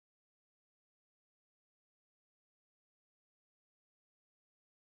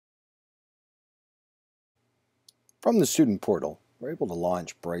From the student portal, we're able to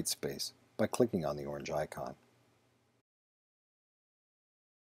launch Brightspace by clicking on the orange icon.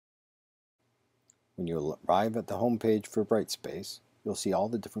 When you arrive at the home page for Brightspace, you'll see all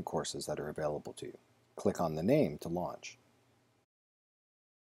the different courses that are available to you. Click on the name to launch.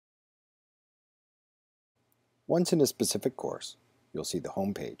 Once in a specific course, you'll see the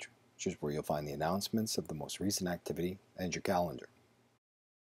home page, which is where you'll find the announcements of the most recent activity and your calendar.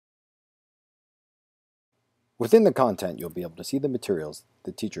 Within the content, you'll be able to see the materials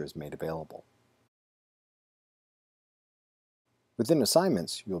the teacher has made available. Within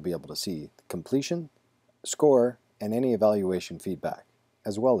assignments, you'll be able to see the completion, score, and any evaluation feedback,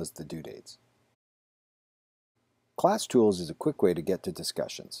 as well as the due dates. Class Tools is a quick way to get to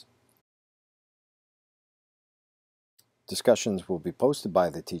discussions. Discussions will be posted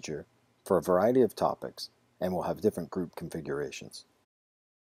by the teacher for a variety of topics and will have different group configurations.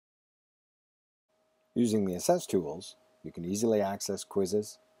 Using the Assess tools, you can easily access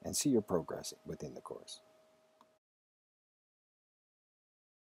quizzes and see your progress within the course.